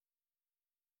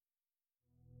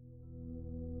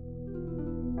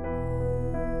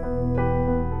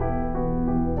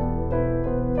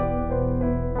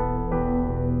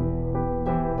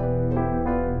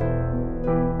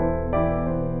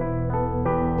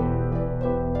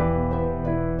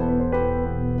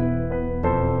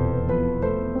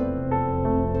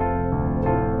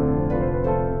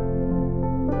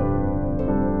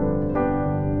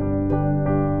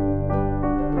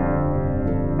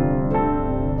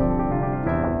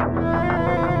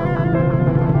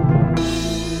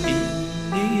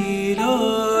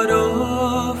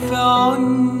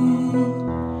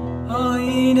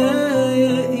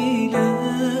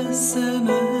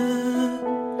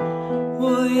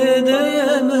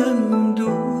ويدي ممدودتان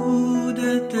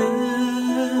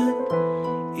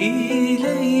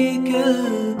إليك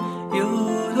يا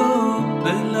رب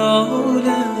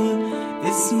العلا،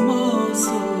 اسمع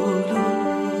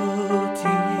صلاتي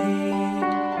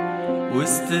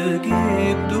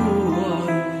واستجيب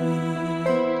دعائي.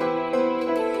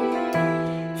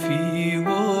 في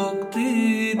وقت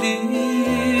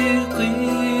ضيقي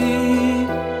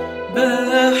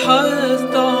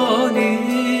بحثت عن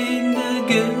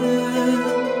النجاة،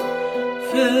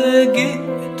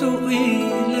 فجئت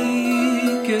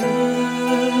إليك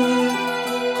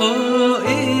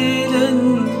قائلا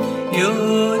يا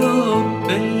رب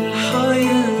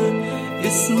الحياة،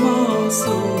 اسمع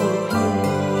صلاتي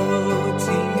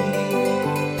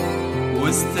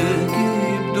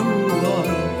واستجيب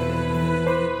دعائي.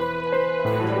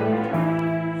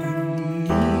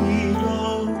 إني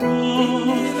لرافع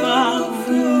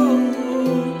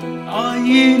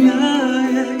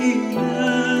عيناي إلى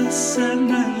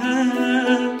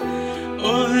السماء،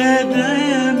 ويدي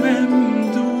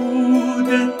ممدودتان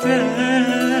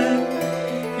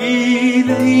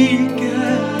إليك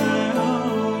يا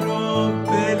رب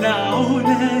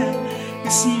العلا،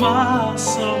 اسمع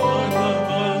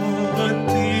صلاتي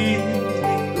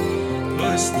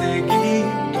واستجيب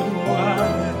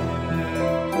دعائي.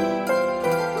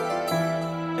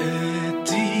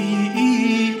 آتي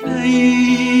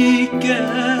إليك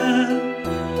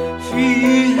في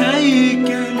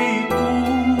هيكل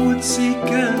قدسك،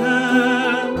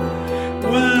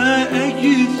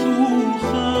 وأجثو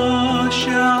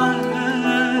خاشعا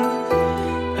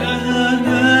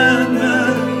أمام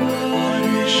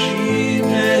عرش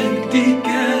مجدك،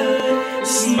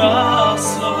 اسمع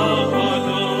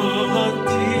صلاتي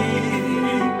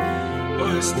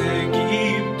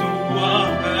واستجيب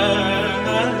دعائي.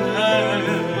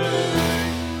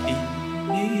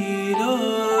 إني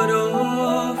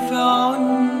لرافع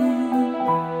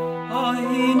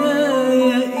عيناي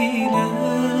إلى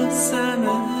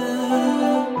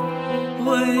السماء،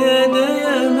 ويدي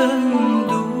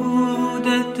ممدودتان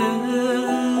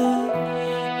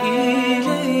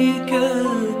إليك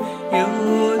يا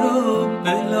رب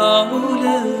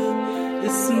العلا،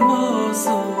 اسمع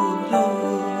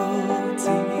صلاتي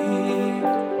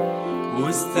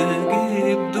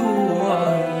واستجيب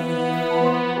دعائي.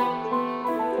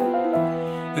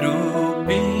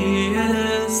 ربي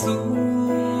يسوعي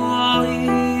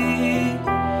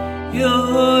يا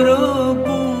رب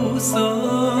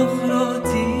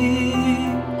صخرتي،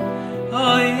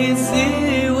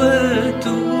 عزي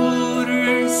وترسي،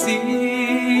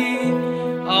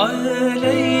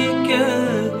 عليك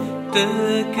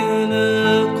اتكل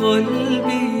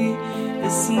قلبي،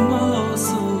 اسمع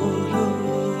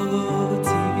صلاتي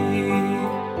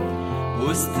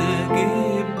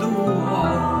واستجيب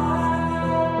دعائي.